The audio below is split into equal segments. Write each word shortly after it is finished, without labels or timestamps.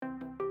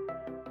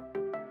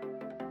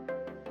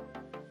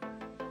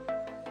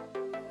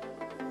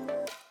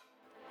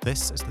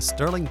This is the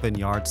Stirling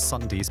Vineyard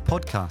Sundays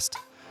podcast.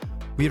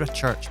 We're a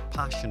church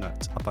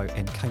passionate about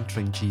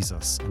encountering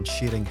Jesus and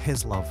sharing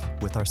his love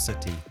with our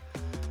city.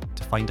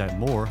 To find out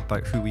more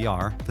about who we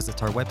are,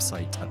 visit our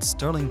website at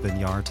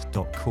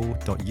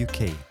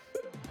stirlingvineyard.co.uk.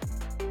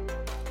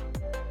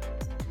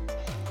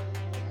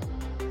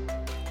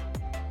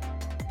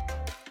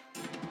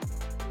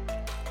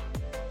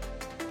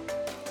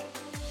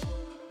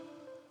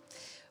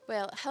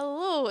 Well,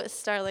 hello,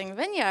 Stirling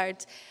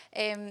Vineyard.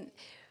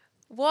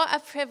 What a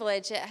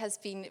privilege it has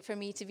been for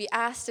me to be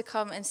asked to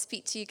come and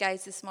speak to you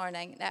guys this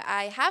morning. Now,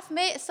 I have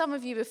met some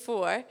of you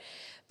before,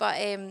 but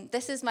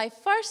this is my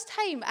first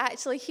time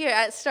actually here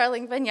at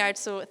Stirling Vineyard,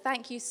 so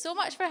thank you so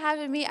much for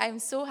having me. I'm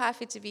so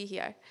happy to be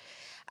here.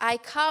 I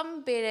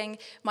come bearing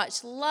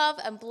much love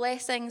and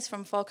blessings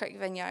from Falkirk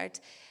Vineyard.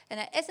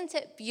 And isn't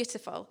it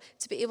beautiful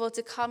to be able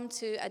to come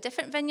to a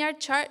different vineyard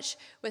church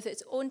with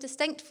its own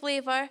distinct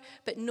flavour,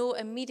 but know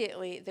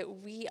immediately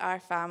that we are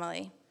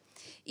family,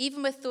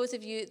 even with those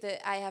of you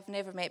that I have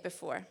never met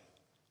before.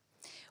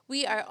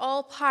 We are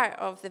all part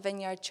of the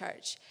Vineyard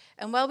Church,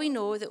 and while we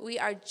know that we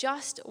are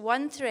just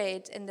one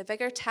thread in the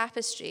bigger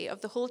tapestry of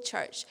the whole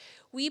church,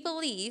 we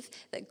believe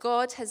that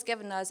God has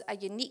given us a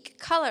unique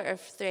colour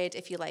of thread,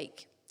 if you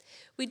like.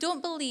 We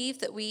don't believe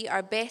that we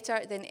are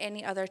better than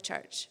any other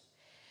church.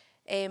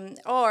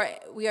 Or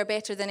we are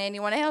better than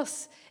anyone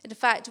else. In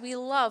fact, we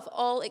love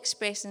all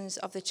expressions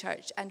of the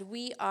church, and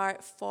we are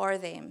for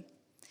them.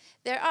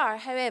 There are,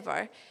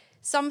 however,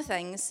 some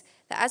things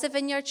that as a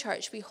vineyard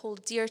church we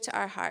hold dear to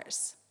our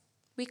hearts.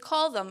 We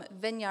call them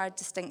vineyard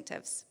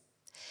distinctives.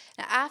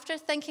 Now, after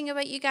thinking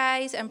about you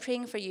guys and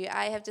praying for you,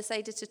 I have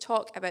decided to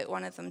talk about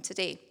one of them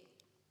today.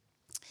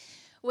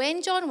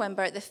 When John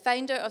Wimber, the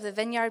founder of the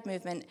Vineyard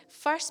movement,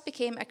 first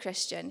became a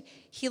Christian,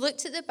 he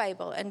looked at the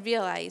Bible and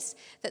realized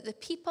that the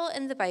people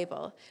in the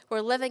Bible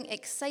were living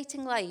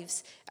exciting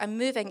lives and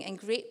moving in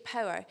great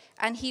power,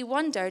 and he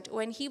wondered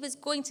when he was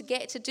going to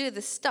get to do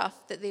the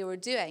stuff that they were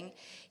doing,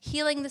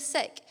 healing the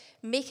sick,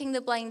 making the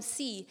blind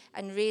see,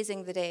 and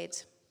raising the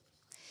dead.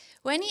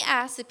 When he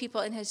asked the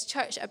people in his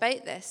church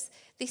about this,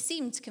 they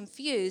seemed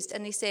confused,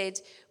 and they said,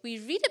 "We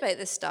read about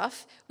this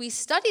stuff, we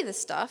study this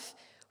stuff,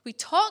 we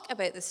talk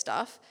about this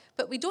stuff,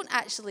 but we don't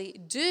actually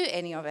do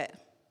any of it."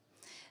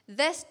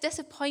 This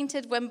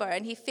disappointed Wimber,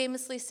 and he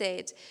famously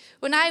said,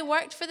 "When I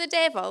worked for the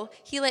devil,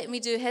 he let me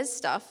do his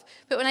stuff.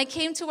 But when I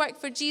came to work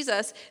for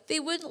Jesus, they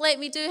wouldn't let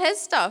me do his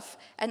stuff.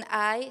 And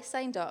I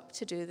signed up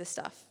to do the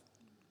stuff."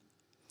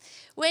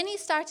 When he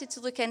started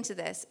to look into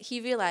this, he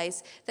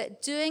realized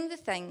that doing the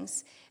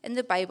things in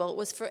the Bible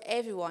was for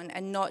everyone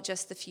and not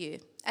just the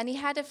few. And he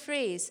had a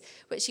phrase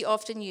which he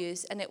often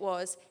used, and it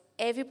was,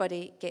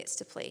 "Everybody gets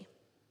to play."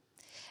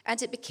 And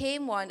it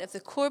became one of the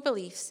core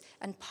beliefs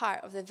and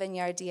part of the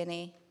Vineyard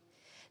DNA.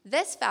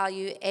 This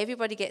value,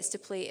 everybody gets to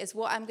play, is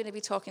what I'm going to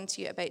be talking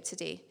to you about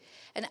today.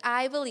 And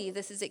I believe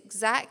this is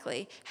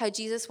exactly how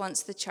Jesus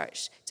wants the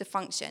church to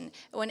function.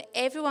 When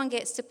everyone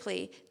gets to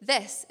play,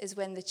 this is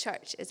when the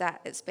church is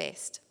at its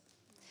best.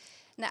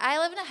 Now, I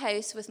live in a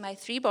house with my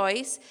 3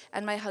 boys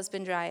and my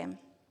husband, Ryan.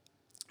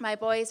 My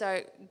boys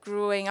are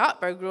grown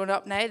up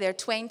now. They're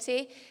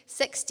 20,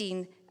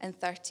 16, and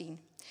 13.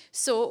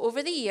 So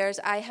over the years,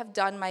 I have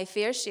done my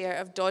fair share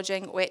of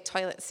dodging wet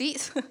toilet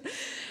seats.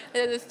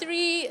 The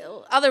 3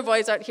 other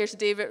boys aren't here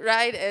today, but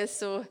Ryan is,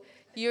 so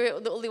you're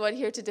the only one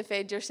here to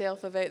defend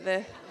yourself about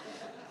the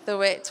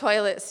wet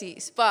toilet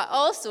seats. But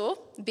also,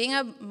 being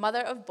a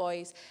mother of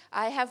boys,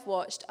 I have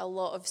watched a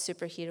lot of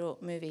superhero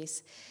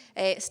movies.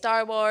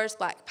 Star Wars,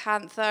 Black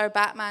Panther,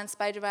 Batman,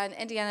 Spider-Man,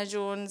 Indiana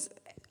Jones,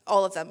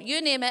 all of them. You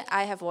name it,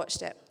 I have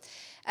watched it.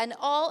 And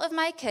all of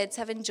my kids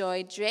have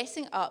enjoyed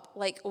dressing up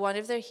like one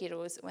of their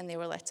heroes when they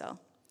were little.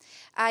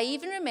 I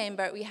even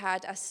remember we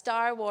had a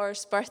Star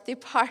Wars birthday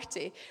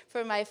party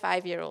for my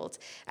 5-year-old.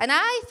 And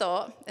I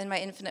thought, in my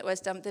infinite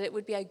wisdom, that it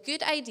would be a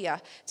good idea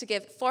to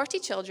give 40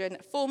 children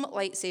foam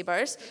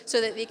lightsabers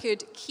so that they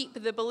could keep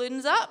the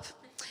balloons up.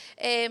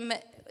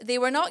 They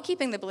were not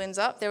keeping the balloons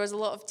up. There was a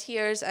lot of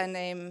tears and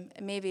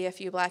maybe a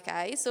few black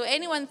eyes. So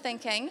anyone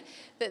thinking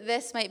that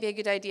this might be a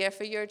good idea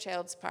for your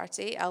child's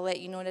party, I'll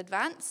let you know in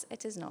advance,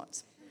 it is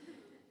not.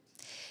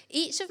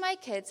 Each of my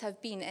kids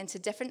have been into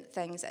different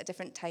things at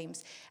different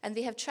times, and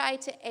they have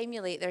tried to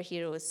emulate their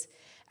heroes.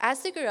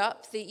 As they grew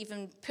up, they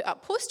even put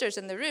up posters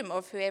in the room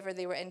of whoever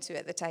they were into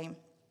at the time.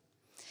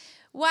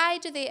 Why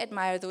do they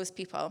admire those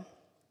people?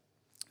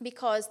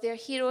 Because their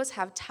heroes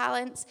have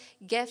talents,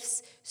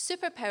 gifts,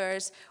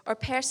 superpowers, or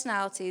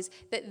personalities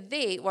that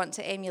they want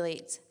to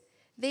emulate.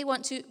 They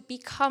want to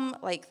become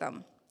like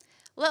them.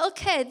 Little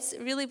kids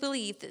really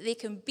believe that they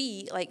can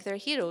be like their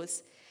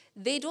heroes.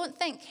 They don't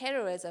think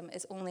heroism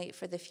is only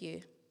for the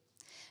few.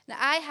 Now,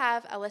 I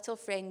have a little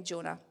friend,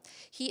 Jonah.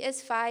 He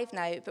is 5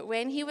 now, but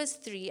when he was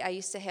 3, I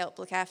used to help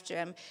look after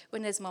him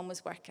when his mum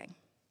was working.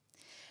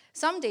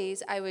 Some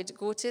days I would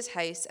go to his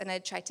house and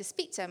I'd try to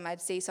speak to him.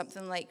 I'd say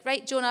something like,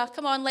 "Right, Jonah,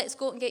 come on, let's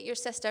go and get your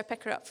sister,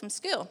 pick her up from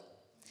school."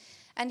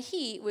 And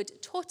he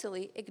would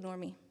totally ignore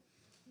me.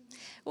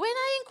 When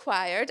I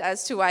inquired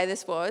as to why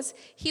this was,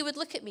 he would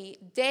look at me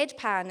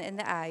deadpan in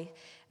the eye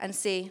and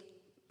say,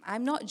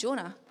 "I'm not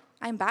Jonah,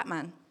 I'm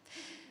Batman."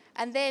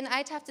 And then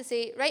I'd have to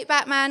say, "Right,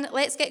 Batman,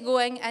 let's get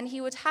going." And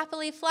he would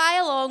happily fly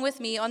along with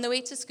me on the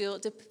way to school,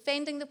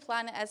 defending the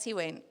planet as he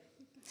went.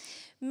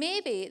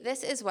 Maybe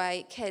this is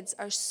why kids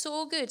are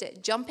so good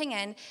at jumping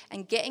in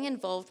and getting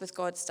involved with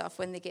God stuff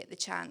when they get the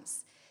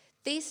chance.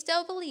 They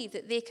still believe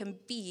that they can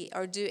be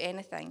or do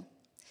anything.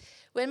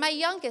 When my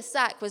youngest,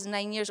 Zach, was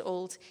 9 years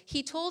old,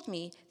 he told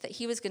me that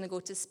he was going to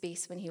go to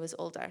space when he was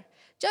older.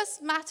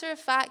 Just matter of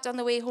fact, on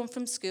the way home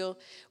from school,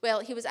 well,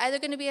 he was either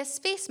going to be a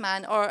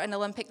spaceman or an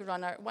Olympic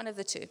runner, one of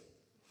the two.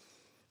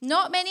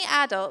 Not many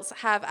adults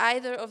have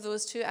either of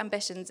those two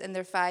ambitions in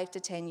their 5 to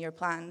 10-year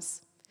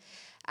plans.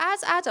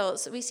 As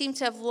adults, we seem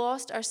to have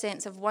lost our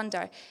sense of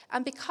wonder,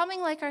 and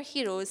becoming like our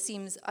heroes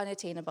seems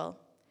unattainable.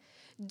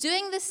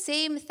 Doing the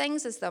same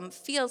things as them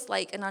feels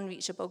like an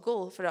unreachable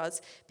goal for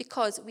us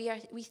because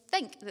we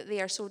think that they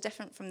are so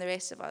different from the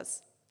rest of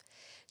us.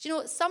 Do you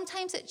know,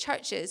 sometimes at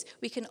churches,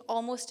 we can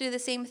almost do the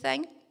same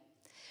thing.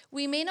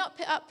 We may not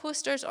put up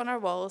posters on our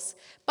walls,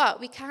 but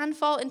we can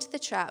fall into the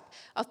trap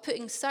of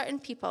putting certain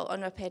people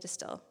on a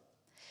pedestal.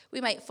 We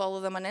might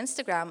follow them on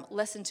Instagram,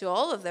 listen to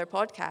all of their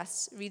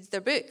podcasts, read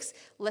their books,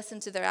 listen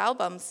to their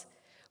albums.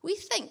 We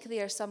think they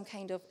are some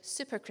kind of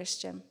super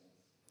Christian.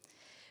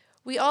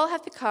 We all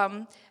have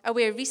become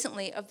aware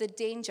recently of the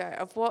danger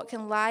of what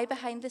can lie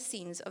behind the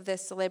scenes of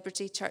this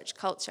celebrity church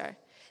culture.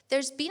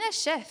 There's been a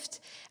shift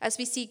as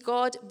we see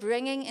God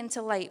bringing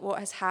into light what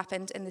has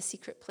happened in the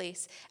secret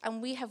place,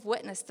 and we have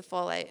witnessed the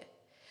fallout.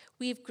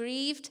 We've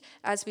grieved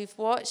as we've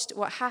watched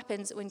what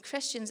happens when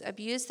Christians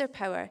abuse their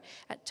power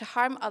to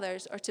harm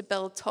others or to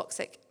build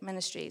toxic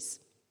ministries.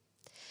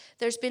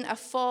 There's been a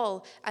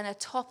fall and a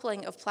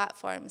toppling of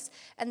platforms,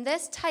 and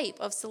this type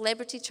of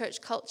celebrity church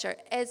culture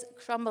is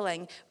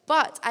crumbling.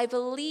 But I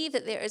believe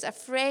that there is a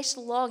fresh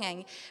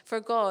longing for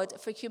God,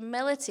 for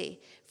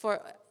humility,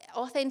 for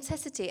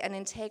authenticity and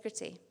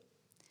integrity,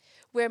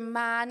 where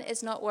man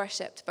is not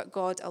worshipped but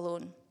God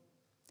alone.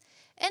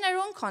 In our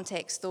own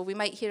context, though, we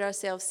might hear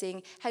ourselves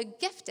saying how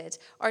gifted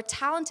or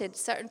talented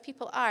certain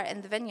people are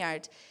in the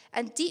vineyard,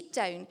 and deep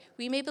down,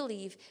 we may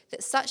believe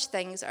that such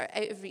things are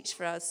out of reach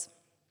for us.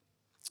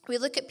 We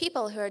look at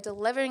people who are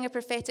delivering a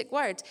prophetic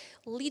word,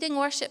 leading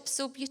worship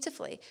so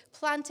beautifully,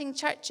 planting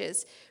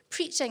churches,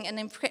 preaching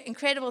an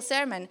incredible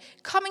sermon,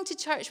 coming to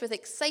church with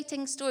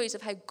exciting stories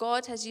of how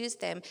God has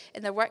used them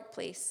in their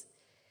workplace.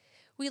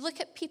 We look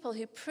at people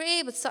who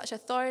pray with such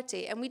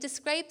authority, and we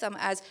describe them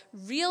as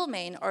real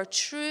men or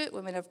true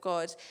women of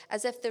God,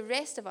 as if the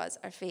rest of us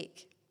are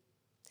fake.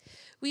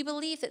 We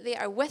believe that they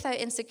are without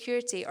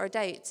insecurity or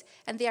doubt,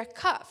 and they are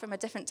cut from a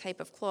different type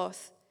of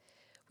cloth.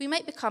 We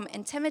might become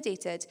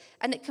intimidated,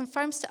 and it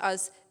confirms to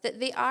us that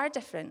they are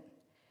different,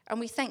 and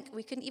we think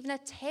we couldn't even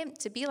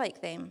attempt to be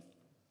like them.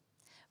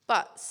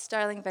 But,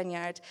 Sterling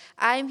Vineyard,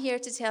 I'm here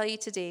to tell you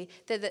today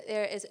that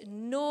there is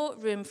no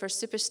room for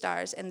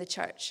superstars in the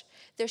church.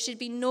 There should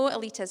be no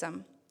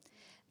elitism.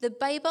 The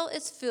Bible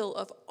is full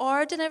of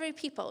ordinary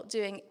people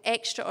doing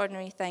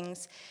extraordinary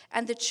things.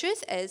 And the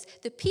truth is,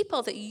 the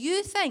people that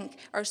you think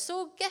are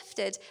so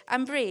gifted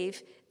and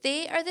brave,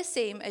 they are the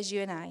same as you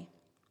and I.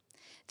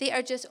 They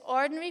are just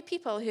ordinary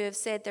people who have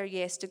said their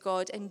yes to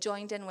God and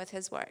joined in with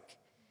his work.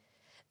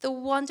 The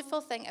wonderful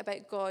thing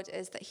about God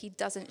is that he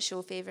doesn't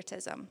show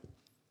favoritism.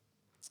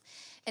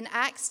 In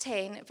Acts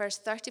 10, verse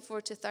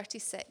 34 to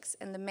 36,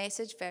 in the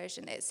Message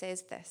version, it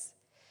says this: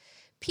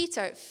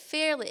 Peter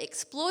fairly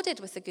exploded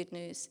with the good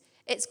news.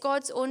 It's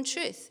God's own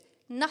truth.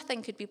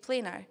 Nothing could be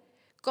plainer.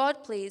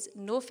 God plays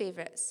no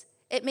favorites.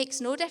 It makes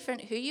no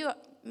difference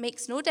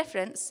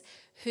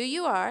who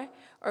you are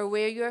or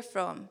where you are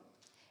from.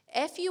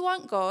 If you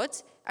want God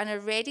and are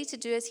ready to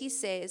do as he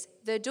says,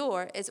 the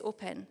door is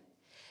open.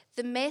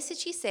 The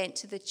message he sent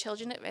to the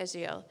children of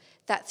Israel,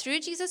 that through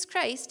Jesus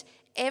Christ,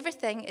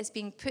 everything is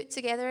being put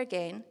together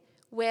again,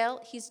 well,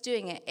 he's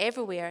doing it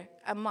everywhere,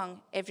 among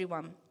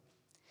everyone.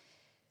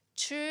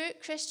 True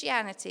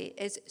Christianity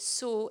is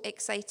so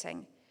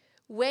exciting.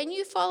 When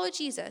you follow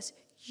Jesus,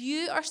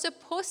 you are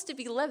supposed to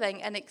be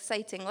living an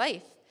exciting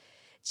life.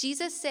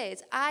 Jesus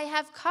says, I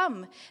have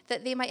come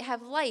that they might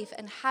have life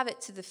and have it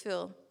to the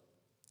full.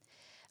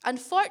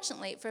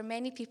 Unfortunately, for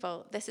many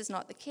people, this is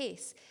not the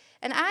case.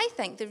 And I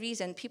think the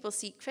reason people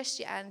see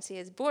Christianity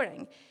as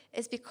boring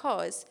is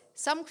because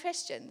some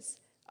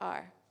Christians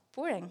are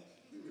boring.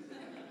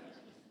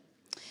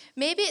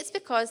 Maybe it's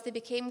because they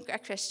became a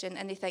Christian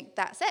and they think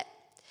that's it.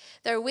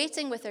 They're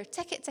waiting with their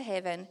ticket to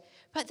heaven,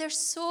 but there's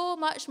so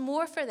much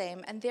more for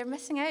them and they're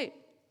missing out.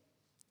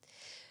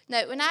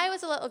 Now, when I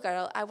was a little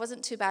girl, I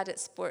wasn't too bad at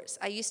sports.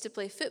 I used to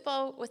play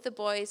football with the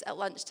boys at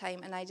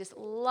lunchtime and I just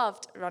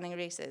loved running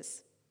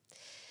races.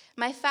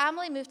 My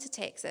family moved to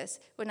Texas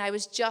when I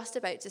was just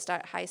about to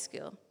start high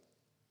school.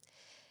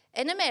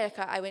 In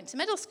America, I went to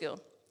middle school,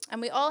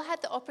 and we all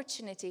had the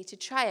opportunity to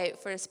try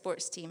out for a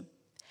sports team.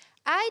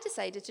 I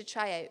decided to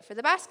try out for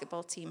the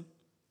basketball team.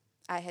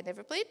 I had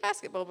never played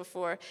basketball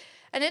before,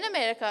 and in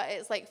America,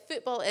 it's like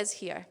football is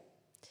here.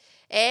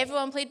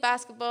 Everyone played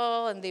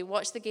basketball and they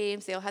watched the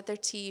games. They all had their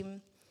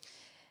team.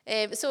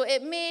 So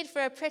it made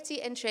for a pretty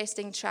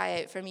interesting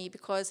tryout for me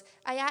because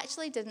I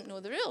actually didn't know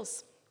the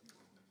rules.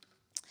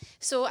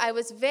 So I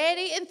was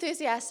very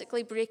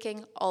enthusiastically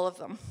breaking all of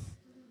them.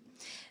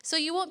 So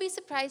you won't be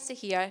surprised to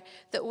hear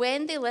that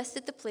when they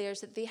listed the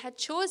players that they had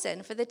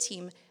chosen for the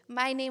team,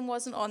 my name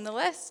wasn't on the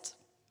list.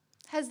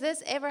 Has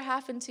this ever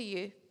happened to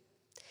you?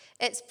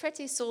 It's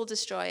pretty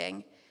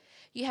soul-destroying.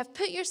 You have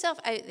put yourself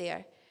out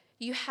there.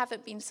 You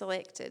haven't been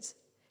selected.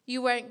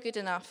 You weren't good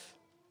enough.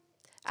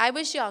 I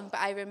was young, but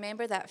I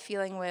remember that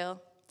feeling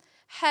well.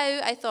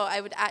 How I thought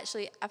I would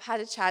actually have had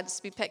a chance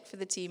to be picked for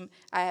the team,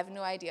 I have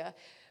no idea.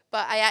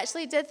 But I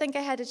actually did think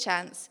I had a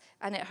chance,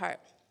 and it hurt.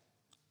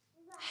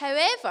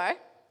 However,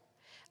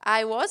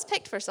 I was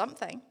picked for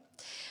something.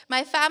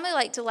 My family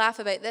liked to laugh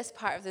about this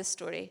part of the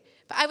story,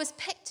 but I was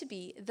picked to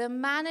be the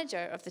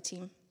manager of the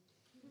team.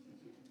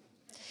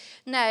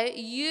 Now,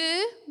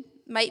 you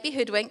might be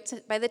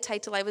hoodwinked by the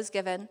title I was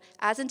given,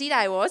 as indeed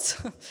I was,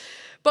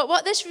 but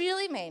what this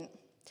really meant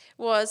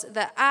was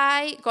that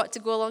I got to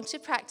go along to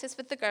practice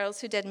with the girls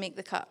who did make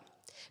the cut.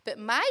 But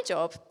my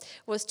job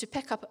was to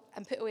pick up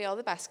and put away all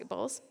the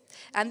basketballs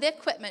and the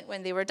equipment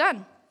when they were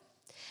done.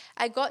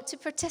 I got to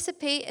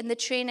participate in the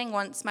training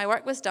once my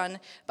work was done,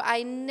 but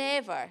I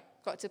never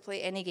got to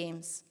play any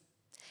games.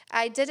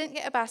 I didn't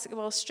get a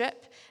basketball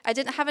strip. I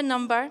didn't have a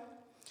number.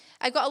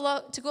 I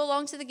got to go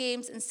along to the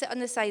games and sit on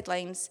the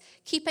sidelines,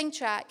 keeping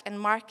track and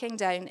marking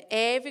down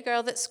every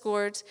girl that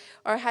scored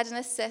or had an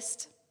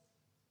assist.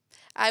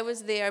 I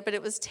was there, but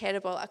it was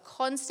terrible, a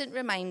constant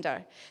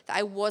reminder that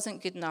I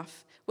wasn't good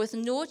enough, with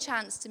no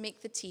chance to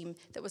make the team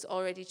that was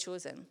already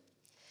chosen.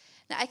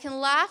 Now, I can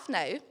laugh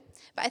now,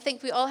 but I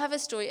think we all have a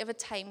story of a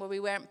time where we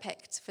weren't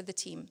picked for the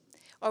team,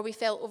 or we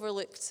felt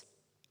overlooked.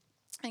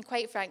 And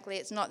quite frankly,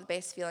 it's not the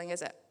best feeling,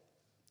 is it?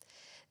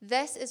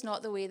 This is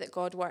not the way that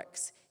God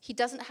works. He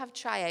doesn't have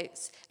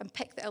tryouts and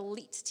pick the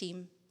elite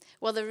team,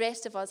 while the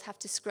rest of us have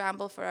to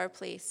scramble for our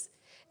place.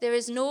 There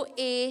is no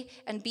A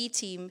and B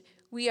team.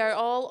 We are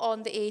all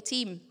on the A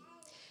team.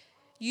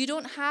 You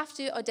don't have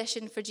to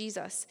audition for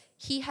Jesus.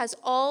 He has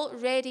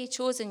already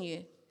chosen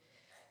you.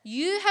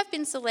 You have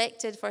been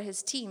selected for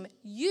his team.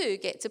 You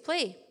get to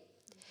play.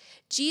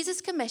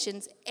 Jesus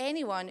commissions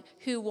anyone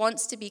who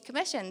wants to be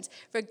commissioned,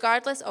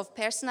 regardless of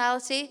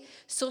personality,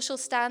 social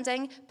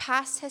standing,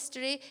 past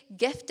history,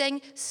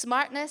 gifting,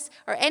 smartness,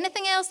 or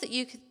anything else that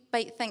you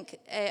might think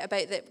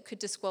about that could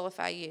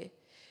disqualify you.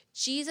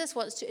 Jesus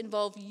wants to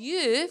involve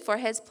you for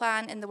his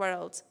plan in the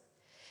world.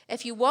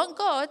 If you want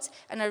God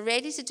and are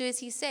ready to do as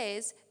he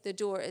says, the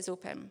door is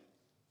open.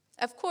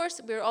 Of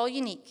course, we're all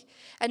unique,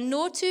 and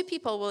no two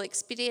people will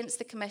experience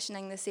the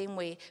commissioning the same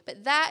way,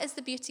 but that is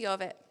the beauty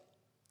of it.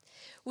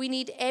 We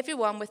need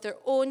everyone with their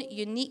own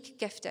unique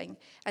gifting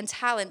and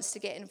talents to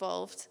get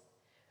involved.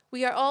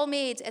 We are all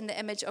made in the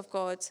image of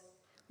God.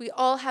 We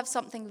all have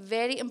something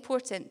very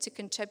important to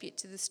contribute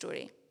to the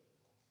story.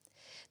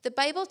 The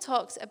Bible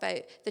talks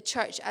about the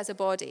church as a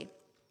body,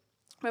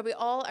 where we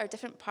all are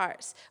different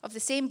parts of the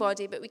same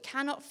body, but we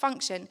cannot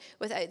function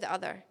without the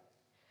other.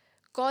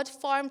 God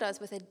formed us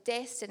with a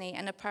destiny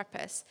and a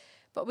purpose,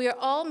 but we are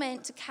all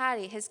meant to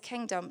carry his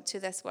kingdom to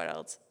this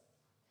world.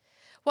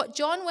 What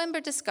John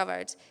Wimber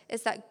discovered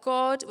is that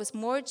God was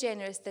more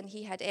generous than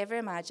he had ever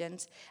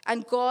imagined,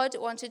 and God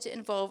wanted to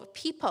involve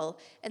people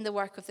in the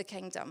work of the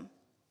kingdom.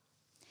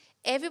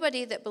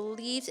 Everybody that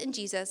believes in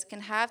Jesus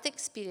can have the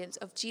experience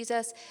of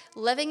Jesus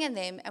living in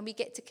them, and we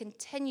get to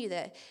continue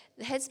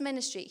his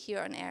ministry here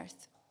on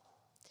earth.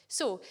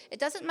 So, it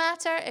doesn't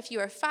matter if you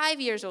are 5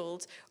 years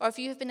old, or if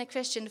you have been a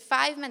Christian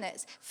 5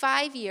 minutes,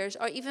 5 years,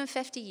 or even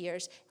 50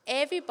 years,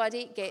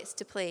 everybody gets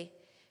to play.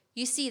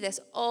 You see this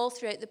all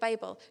throughout the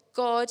Bible.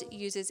 God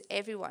uses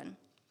everyone.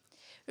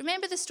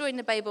 Remember the story in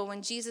the Bible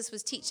when Jesus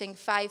was teaching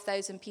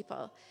 5,000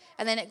 people,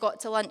 and then it got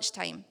to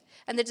lunchtime,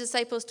 and the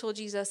disciples told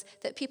Jesus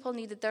that people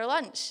needed their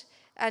lunch,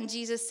 and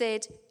Jesus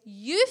said,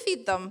 "You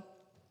feed them,"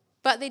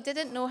 but they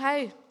didn't know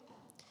how.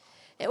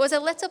 It was a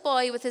little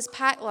boy with his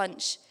packed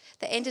lunch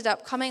that ended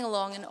up coming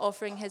along and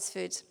offering his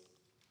food.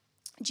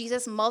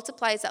 Jesus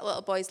multiplies that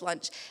little boy's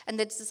lunch, and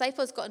the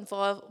disciples got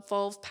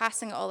involved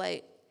passing it all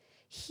out.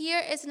 Here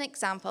is an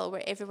example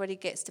where everybody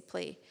gets to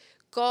play.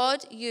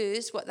 God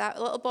used what that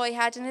little boy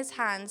had in his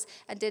hands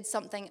and did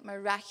something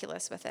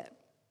miraculous with it.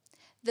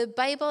 The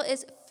Bible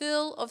is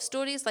full of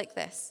stories like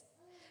this.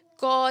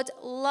 God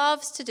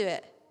loves to do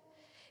it.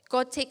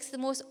 God takes the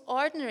most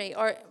ordinary,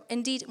 or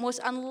indeed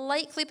most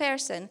unlikely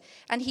person,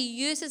 and he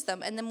uses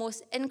them in the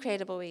most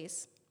incredible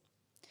ways.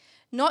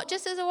 Not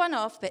just as a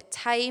one-off, but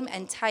time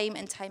and time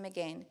and time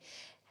again.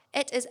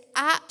 It is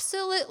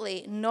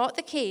absolutely not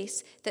the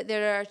case that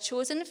there are a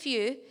chosen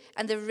few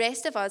and the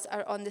rest of us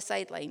are on the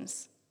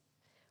sidelines.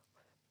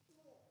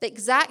 The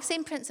exact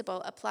same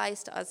principle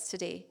applies to us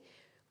today.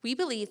 We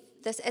believe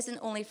this isn't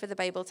only for the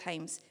Bible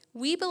times.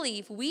 We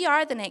believe we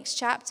are the next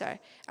chapter,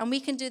 and we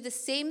can do the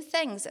same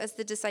things as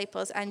the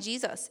disciples and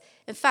Jesus.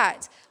 In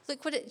fact,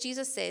 look what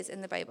Jesus says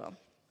in the Bible.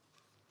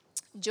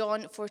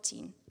 John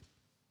 14.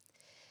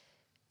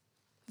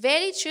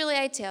 Very truly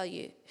I tell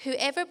you,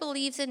 whoever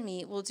believes in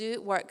me will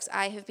do works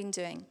I have been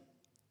doing.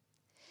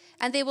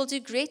 And they will do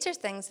greater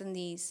things than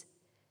these,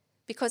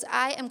 because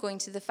I am going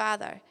to the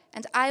Father,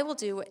 and I will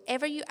do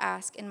whatever you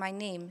ask in my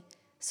name,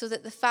 so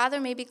that the Father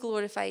may be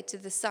glorified to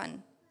the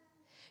Son.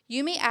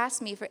 You may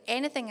ask me for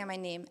anything in my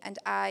name, and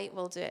I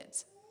will do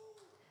it.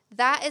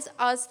 That is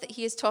us that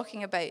he is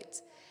talking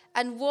about.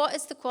 And what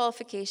is the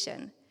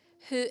qualification?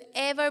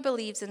 Whoever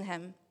believes in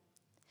him.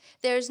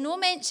 There is no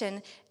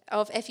mention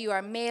of if you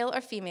are male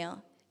or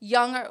female,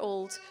 young or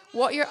old,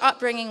 what your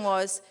upbringing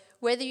was,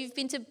 whether you've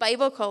been to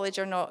Bible college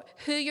or not,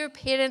 who your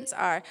parents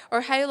are,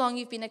 or how long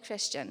you've been a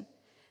Christian.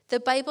 The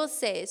Bible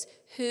says,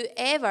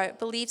 whoever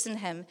believes in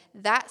him,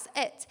 that's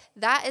it.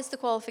 That is the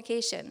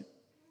qualification.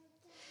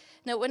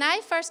 Now, when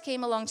I first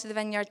came along to the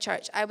Vineyard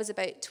Church, I was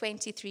about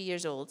 23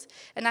 years old,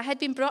 and I had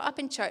been brought up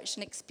in church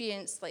and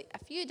experienced like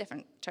a few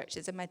different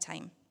churches in my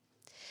time.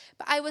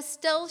 But I was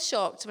still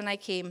shocked when I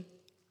came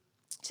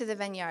to the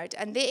Vineyard,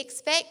 and they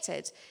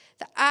expected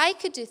that I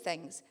could do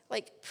things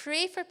like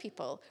pray for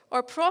people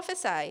or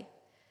prophesy.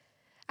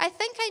 I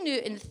think I knew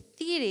in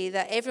theory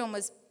that everyone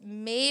was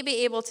maybe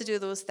able to do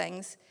those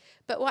things,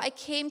 but what I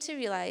came to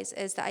realize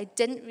is that I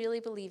didn't really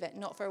believe it,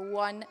 not for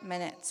 1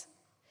 minute.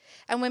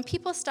 And when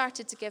people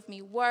started to give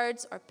me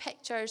words or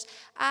pictures,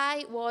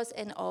 I was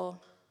in awe.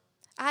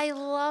 I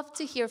loved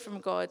to hear from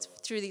God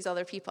through these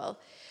other people,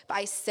 but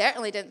I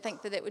certainly didn't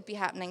think that it would be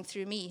happening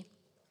through me.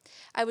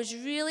 I was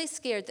really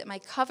scared that my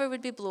cover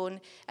would be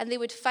blown and they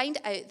would find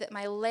out that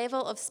my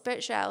level of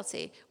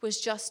spirituality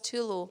was just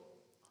too low.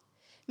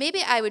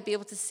 Maybe I would be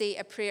able to say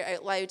a prayer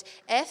out loud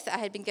if I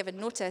had been given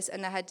notice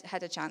and I had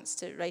had a chance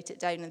to write it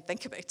down and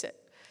think about it.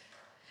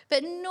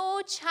 But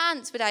no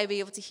chance would I be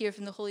able to hear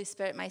from the Holy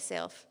Spirit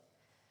myself.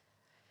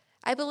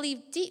 I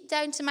believed deep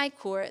down to my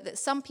core that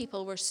some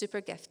people were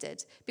super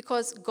gifted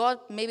because God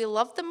maybe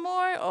loved them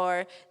more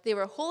or they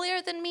were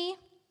holier than me.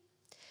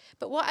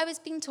 But what I was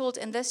being told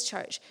in this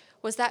church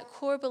was that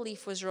core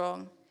belief was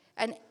wrong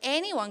and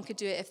anyone could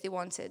do it if they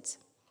wanted.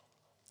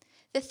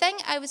 The thing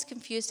I was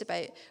confused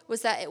about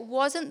was that it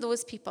wasn't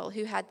those people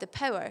who had the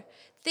power.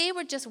 They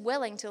were just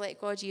willing to let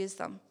God use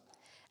them.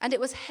 And it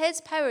was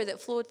his power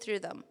that flowed through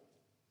them.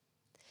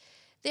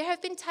 There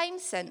have been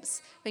times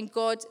since when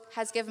God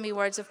has given me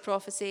words of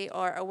prophecy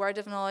or a word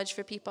of knowledge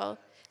for people.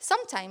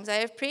 Sometimes I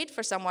have prayed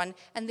for someone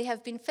and they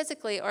have been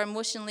physically or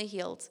emotionally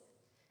healed.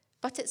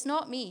 But it's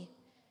not me.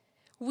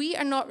 We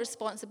are not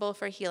responsible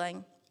for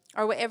healing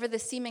or whatever the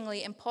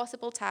seemingly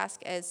impossible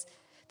task is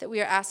that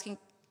we are asking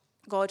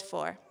God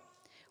for.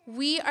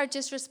 We are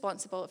just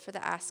responsible for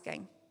the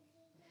asking.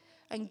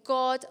 And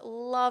God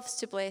loves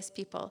to bless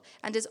people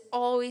and is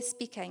always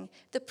speaking.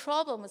 The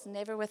problem was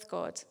never with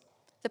God.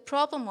 The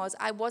problem was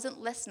I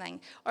wasn't listening,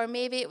 or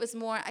maybe it was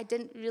more I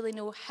didn't really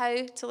know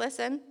how to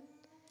listen.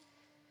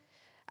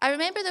 I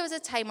remember there was a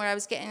time where I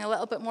was getting a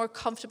little bit more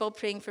comfortable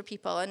praying for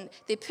people, and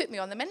they put me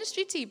on the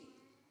ministry team.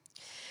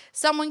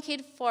 Someone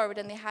came forward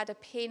and they had a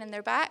pain in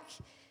their back,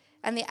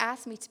 and they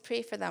asked me to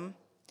pray for them.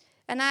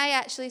 And I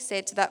actually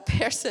said to that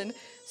person,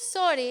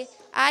 sorry,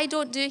 I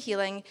don't do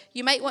healing.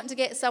 You might want to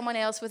get someone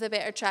else with a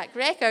better track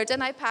record,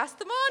 and I passed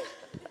them on.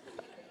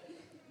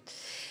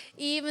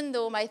 Even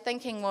though my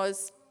thinking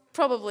was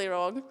probably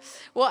wrong,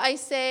 what I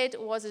said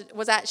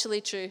was actually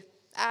true.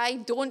 I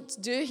don't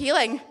do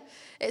healing.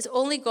 It's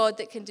only God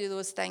that can do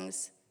those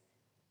things.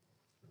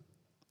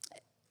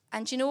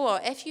 And you know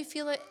what? If you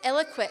feel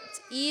ill-equipped,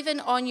 even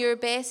on your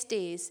best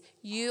days,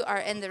 you are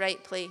in the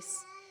right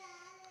place.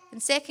 In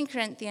 2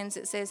 Corinthians,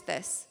 it says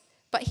this,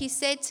 but he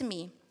said to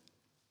me,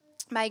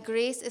 my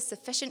grace is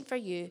sufficient for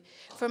you,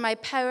 for my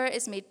power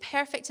is made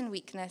perfect in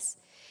weakness.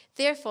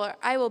 Therefore,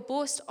 I will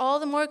boast all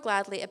the more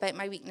gladly about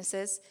my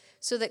weaknesses,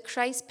 so that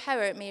Christ's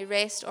power may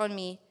rest on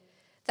me.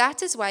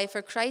 That is why,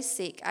 for Christ's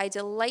sake, I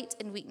delight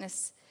in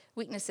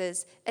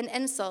weaknesses, in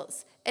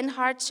insults, in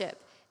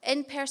hardship,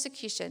 in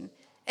persecution,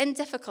 in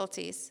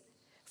difficulties.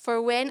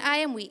 For when I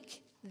am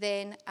weak,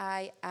 then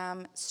I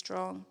am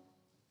strong.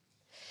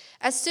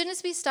 As soon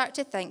as we start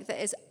to think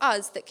that it's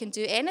us that can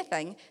do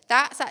anything,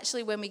 that's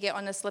actually when we get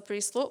on a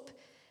slippery slope.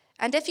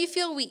 And if you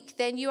feel weak,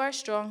 then you are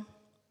strong.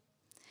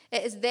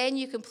 It is then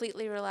you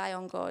completely rely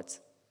on God.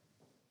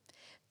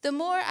 The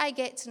more I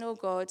get to know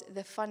God,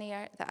 the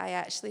funnier that I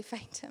actually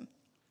find him.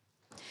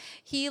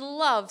 He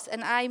loves,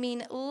 and I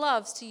mean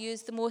loves, to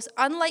use the most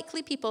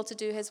unlikely people to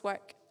do his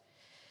work.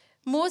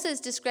 Moses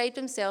described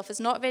himself as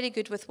not very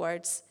good with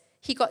words.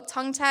 He got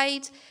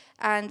tongue-tied,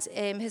 and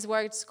his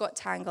words got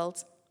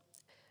tangled.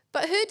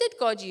 But who did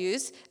God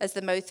use as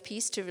the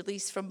mouthpiece to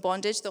release from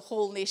bondage the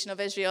whole nation of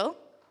Israel?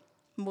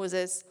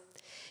 Moses.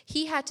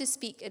 He had to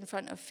speak in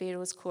front of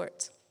Pharaoh's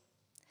court.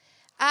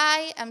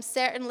 I am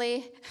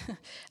certainly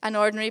an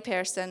ordinary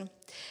person.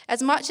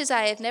 As much as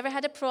I have never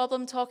had a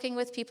problem talking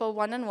with people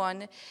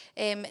one-on-one,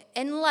 in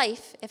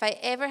life, if I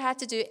ever had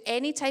to do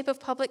any type of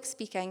public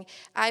speaking,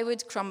 I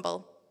would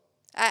crumble.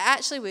 I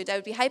actually would. I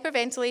would be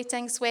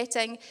hyperventilating,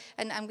 sweating,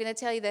 and I'm going to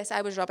tell you this,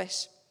 I was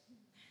rubbish.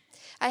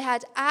 I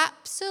had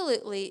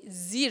absolutely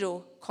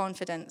zero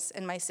confidence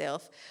in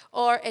myself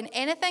or in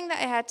anything that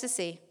I had to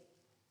say.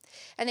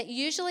 And it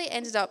usually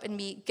ended up in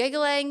me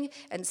giggling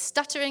and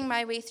stuttering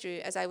my way through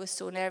as I was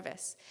so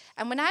nervous.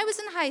 And when I was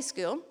in high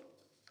school,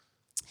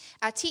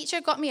 a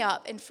teacher got me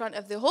up in front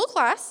of the whole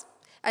class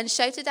and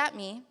shouted at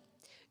me,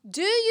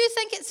 "Do you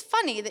think it's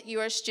funny that you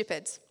are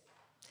stupid?"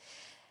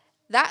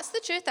 That's the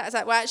truth. That's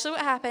actually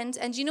what happened.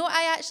 And you know what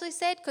I actually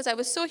said? Because I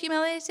was so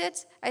humiliated.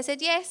 I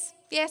said, yes,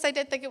 I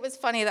did think it was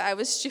funny that I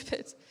was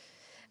stupid.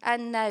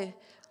 And now,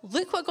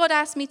 look what God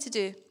asked me to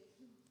do.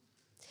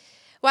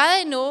 While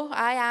I know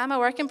I am a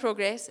work in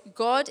progress,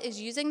 God is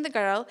using the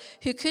girl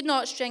who could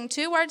not string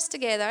two words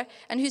together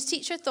and whose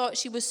teacher thought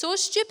she was so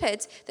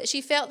stupid that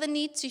she felt the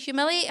need to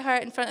humiliate her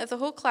in front of the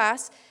whole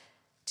class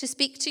to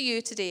speak to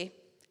you today.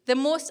 The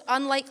most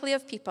unlikely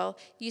of people.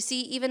 You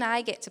see, even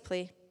I get to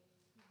play.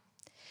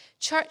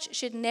 Church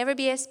should never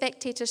be a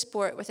spectator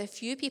sport with a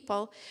few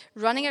people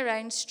running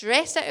around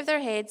stressed out of their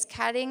heads,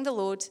 carrying the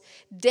load,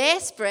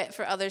 desperate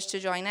for others to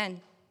join in.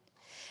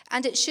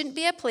 And it shouldn't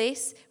be a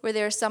place where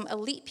there are some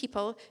elite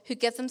people who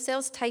give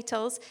themselves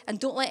titles and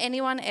don't let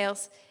anyone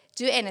else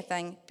do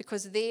anything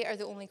because they are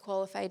the only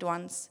qualified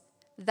ones.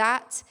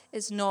 That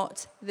is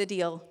not the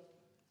deal.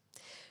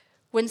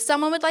 When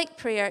someone would like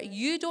prayer,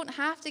 you don't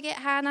have to get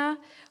Hannah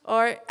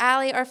or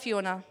Ali or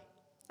Fiona.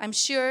 I'm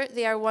sure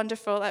they are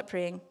wonderful at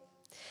praying.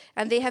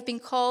 And they have been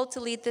called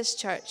to lead this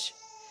church.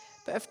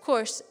 But of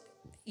course,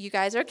 you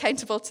guys are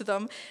accountable to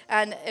them.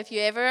 And if you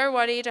ever are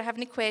worried or have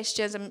any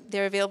questions,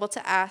 they're available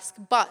to ask.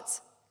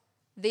 But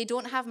they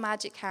don't have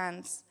magic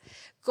hands.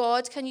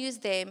 God can use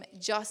them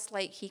just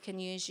like he can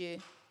use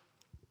you.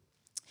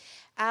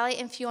 Ali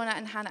and Fiona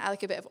and Hannah, I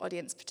like a bit of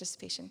audience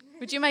participation.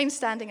 Would you mind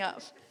standing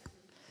up?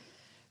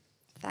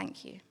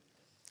 Thank you.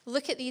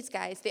 Look at these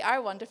guys. They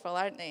are wonderful,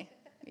 aren't they?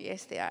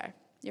 Yes, they are.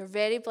 You're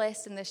very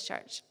blessed in this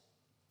church.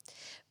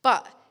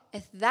 But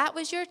if that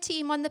was your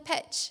team on the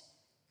pitch,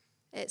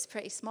 it's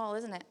pretty small,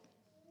 isn't it?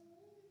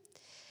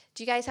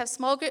 Do you guys have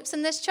small groups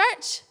in this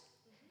church?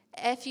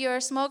 If you're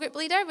a small group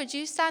leader, would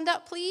you stand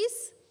up,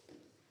 please?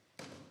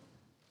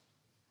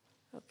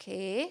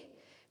 Okay.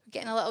 We're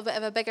getting a little bit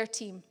of a bigger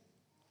team.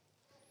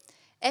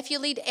 If you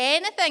lead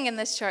anything in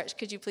this church,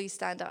 could you please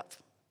stand up?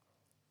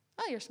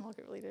 Oh, your small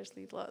group leaders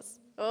lead lots.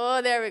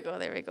 Oh, there we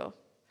go.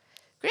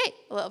 Great,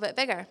 a little bit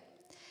bigger.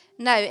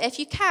 Now, if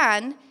you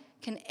can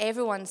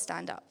everyone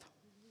stand up?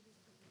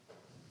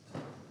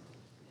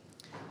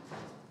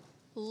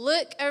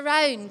 Look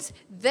around.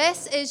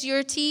 This is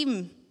your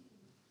team.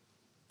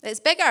 It's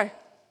bigger.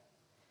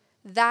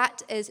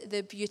 That is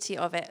the beauty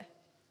of it.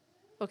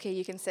 Okay,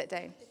 you can sit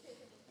down.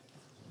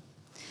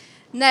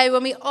 Now,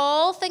 when we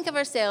all think of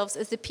ourselves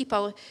as the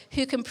people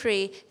who can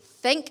pray,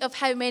 think of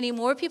how many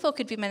more people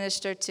could be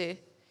ministered to.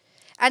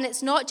 And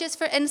it's not just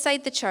for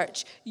inside the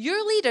church.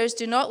 Your leaders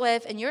do not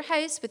live in your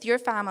house with your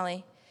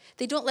family.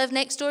 They don't live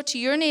next door to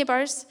your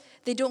neighbours.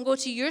 They don't go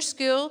to your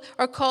school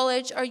or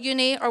college or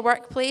uni or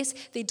workplace.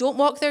 They don't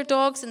walk their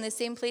dogs in the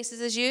same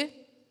places as you.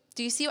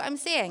 Do you see what I'm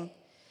saying?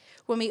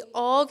 When we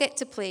all get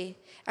to play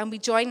and we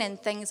join in,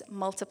 things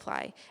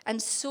multiply.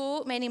 And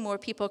so many more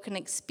people can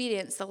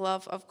experience the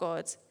love of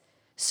God.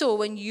 So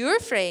when your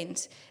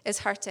friend is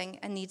hurting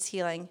and needs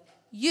healing,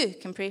 you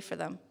can pray for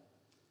them.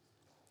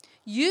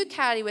 You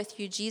carry with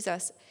you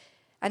Jesus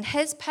and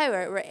his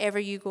power wherever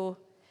you go.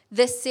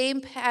 The same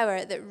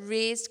power that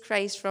raised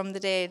Christ from the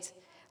dead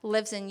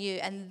lives in you,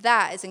 and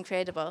that is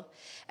incredible.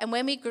 And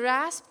when we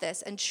grasp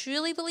this and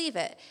truly believe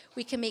it,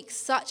 we can make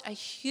such a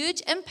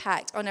huge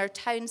impact on our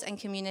towns and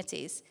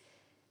communities.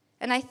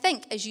 And I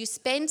think as you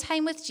spend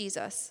time with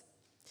Jesus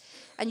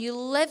and you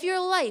live your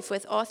life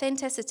with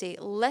authenticity,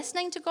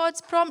 listening to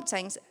God's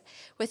promptings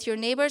with your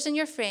neighbours and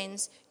your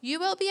friends, you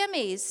will be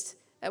amazed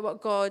at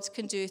what God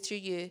can do through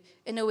you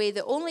in a way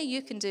that only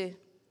you can do.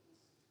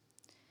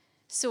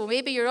 So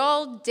maybe you're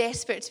all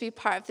desperate to be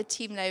part of the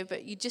team now,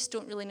 but you just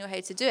don't really know how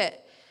to do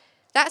it.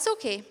 That's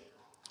okay.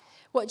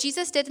 What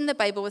Jesus did in the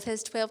Bible with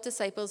his 12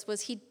 disciples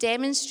was he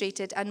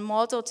demonstrated and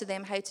modeled to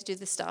them how to do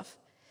the stuff.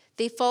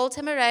 They followed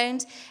him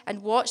around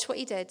and watched what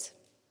he did.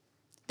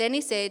 Then he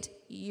said,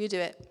 "You do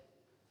it."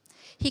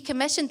 He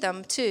commissioned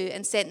them too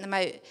and sent them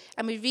out.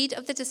 And we read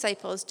of the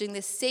disciples doing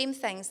the same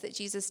things that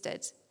Jesus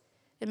did.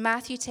 In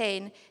Matthew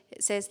 10,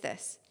 it says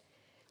this: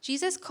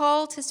 Jesus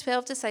called his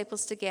 12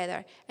 disciples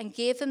together and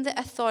gave them the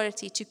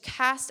authority to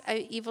cast out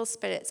evil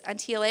spirits and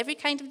heal every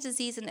kind of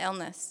disease and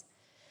illness.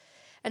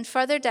 And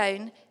further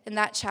down in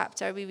that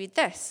chapter, we read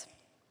this: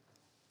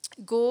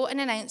 Go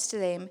and announce to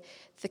them,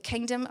 the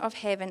kingdom of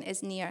heaven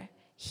is near.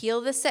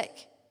 Heal the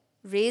sick,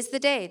 raise the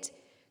dead,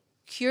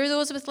 cure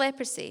those with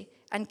leprosy,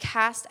 and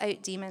cast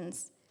out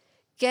demons.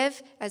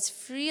 Give as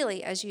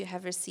freely as you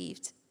have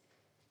received.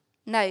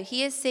 Now,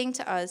 he is saying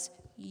to us,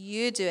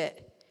 you do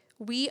it.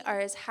 We are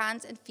his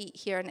hands and feet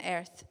here on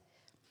earth.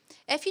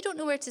 If you don't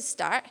know where to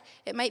start,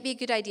 it might be a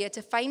good idea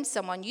to find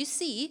someone you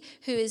see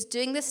who is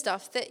doing the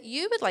stuff that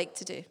you would like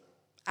to do.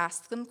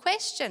 Ask them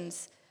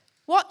questions.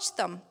 Watch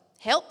them.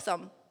 Help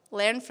them.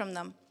 Learn from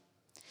them.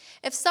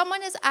 If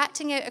someone is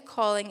acting out a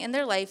calling in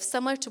their life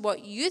similar to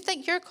what you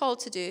think you're called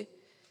to do,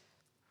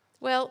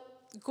 well,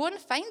 go and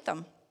find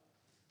them.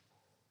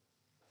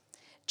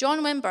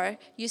 John Wimber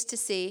used to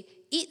say,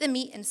 "Eat the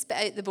meat and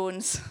spit out the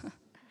bones."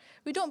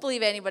 We don't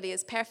believe anybody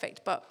is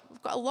perfect, but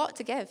we've got a lot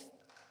to give.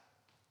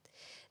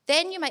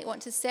 Then you might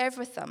want to serve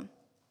with them.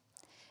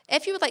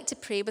 If you would like to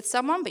pray with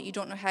someone but you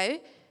don't know how,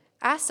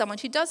 ask someone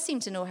who does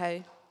seem to know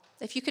how.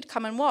 If you could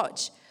come and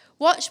watch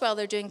while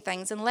they're doing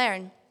things and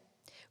learn.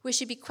 We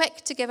should be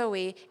quick to give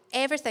away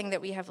everything that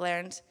we have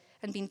learned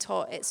and been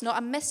taught. It's not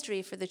a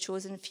mystery for the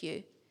chosen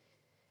few.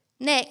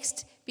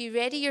 Next, be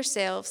ready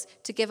yourselves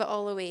to give it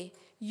all away.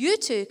 You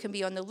too can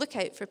be on the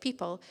lookout for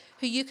people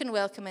who you can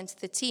welcome into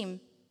the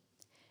team.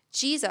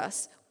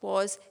 Jesus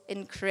was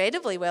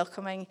incredibly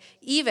welcoming,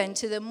 even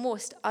to the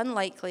most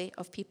unlikely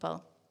of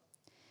people.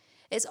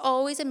 It's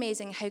always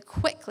amazing how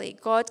quickly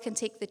God can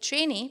take the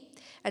trainee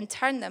and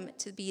turn them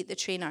to be the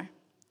trainer.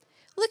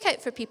 Look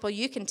out for people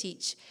you can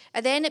teach,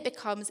 and then it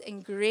becomes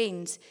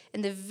ingrained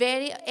in the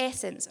very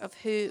essence of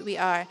who we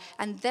are,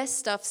 and this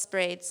stuff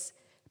spreads.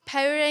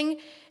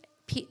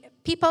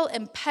 People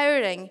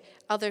empowering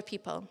other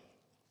people.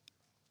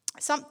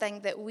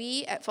 Something that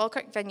we at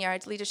Falkirk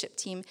Vineyard leadership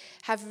team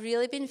have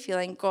really been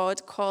feeling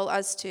God call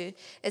us to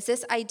is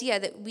this idea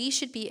that we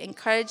should be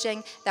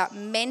encouraging that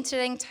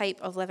mentoring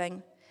type of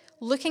living,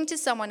 looking to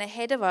someone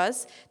ahead of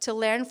us to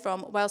learn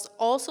from, whilst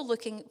also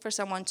looking for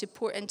someone to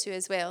pour into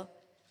as well.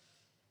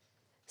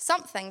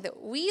 Something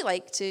that we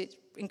like to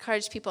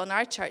encourage people in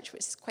our church,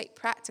 which is quite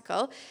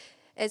practical,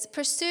 is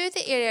pursue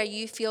the area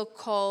you feel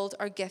called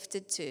or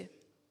gifted to,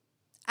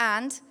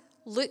 and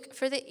look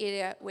for the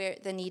area where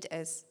the need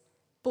is.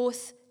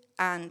 Both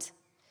and.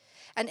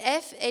 And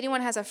if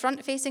anyone has a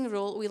front-facing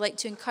role, we like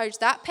to encourage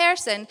that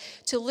person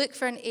to look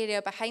for an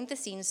area behind the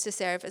scenes to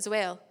serve as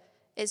well.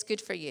 It's good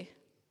for you.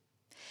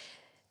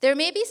 There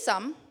may be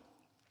some,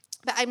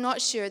 but I'm not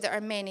sure there are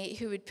many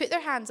who would put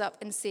their hands up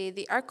and say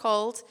they are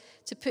called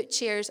to put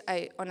chairs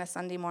out on a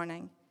Sunday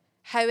morning.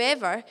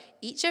 However,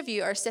 each of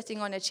you are sitting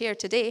on a chair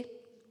today.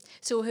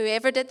 So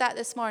whoever did that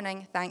this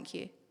morning, thank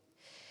you.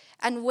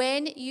 And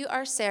when you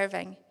are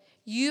serving,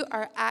 you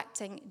are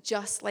acting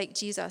just like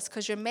Jesus.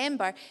 Because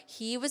remember,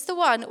 he was the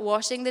one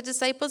washing the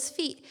disciples'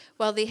 feet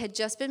while they had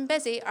just been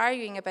busy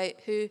arguing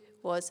about who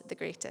was the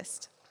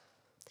greatest.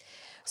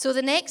 So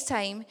the next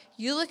time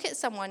you look at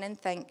someone and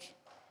think,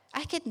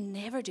 I could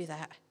never do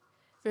that,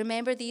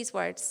 remember these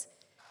words.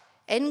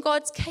 In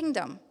God's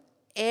kingdom,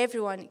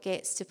 everyone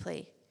gets to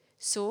play.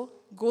 So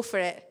go for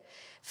it.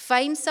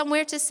 Find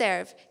somewhere to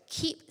serve.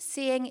 Keep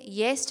saying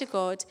yes to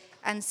God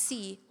and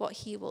see what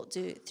he will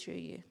do through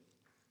you.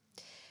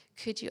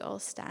 Could you all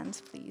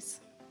stand,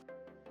 please?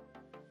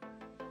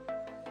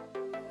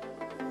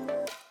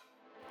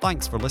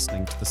 Thanks for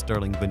listening to the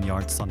Stirling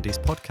Vineyard Sundays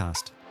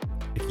podcast.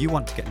 If you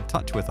want to get in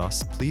touch with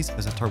us, please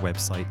visit our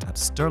website at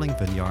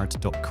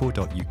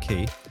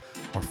stirlingvineyard.co.uk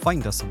or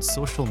find us on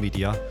social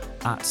media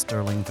at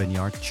Stirling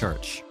Vineyard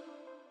Church.